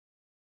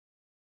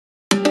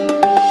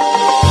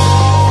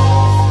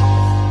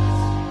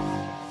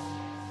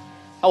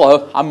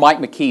Hello, I'm Mike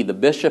McKee, the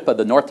Bishop of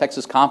the North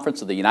Texas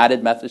Conference of the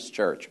United Methodist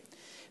Church.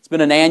 It's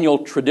been an annual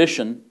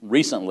tradition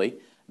recently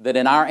that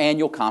in our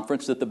annual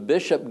conference that the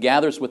bishop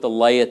gathers with the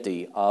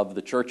laity of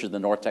the churches of the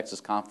North Texas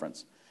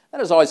Conference. That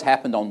has always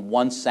happened on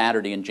one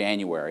Saturday in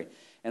January,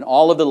 and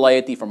all of the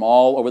laity from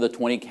all over the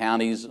 20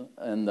 counties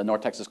in the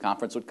North Texas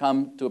Conference would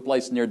come to a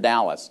place near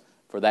Dallas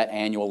for that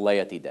annual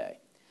Laity Day.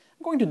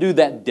 I'm going to do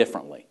that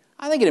differently.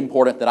 I think it's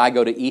important that I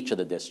go to each of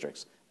the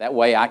districts. That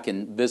way I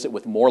can visit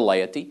with more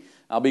laity.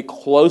 I'll be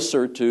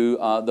closer to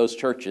those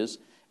churches,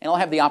 and I'll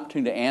have the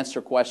opportunity to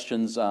answer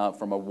questions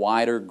from a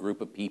wider group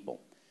of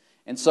people.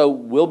 And so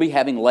we'll be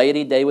having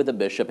Laity Day with the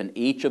bishop in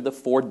each of the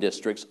 4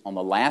 districts on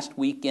the last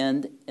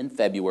weekend in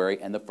February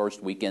and the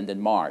first weekend in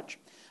March.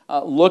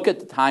 Look at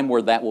the time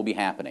where that will be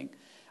happening.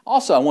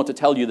 Also, I want to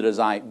tell you that as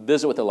I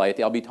visit with the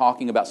laity, I'll be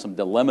talking about some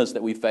dilemmas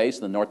that we face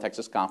in the North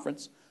Texas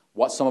Conference,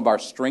 what some of our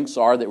strengths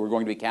are that we're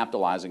going to be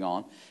capitalizing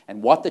on,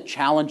 and what the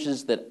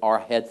challenges that are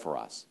ahead for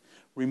us.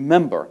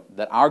 Remember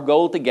that our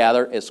goal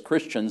together as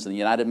Christians in the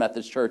United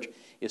Methodist Church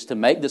is to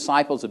make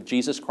disciples of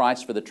Jesus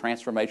Christ for the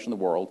transformation of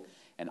the world,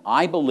 and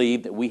I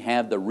believe that we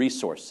have the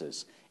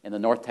resources in the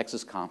North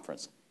Texas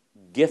Conference,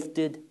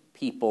 gifted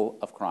people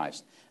of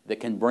Christ that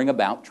can bring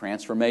about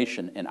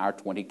transformation in our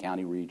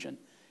 20-county region.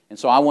 And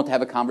so I want to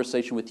have a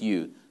conversation with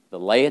you, the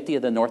laity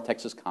of the North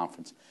Texas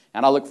Conference,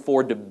 and I look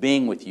forward to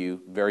being with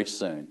you very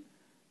soon.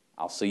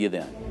 I'll see you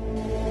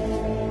then.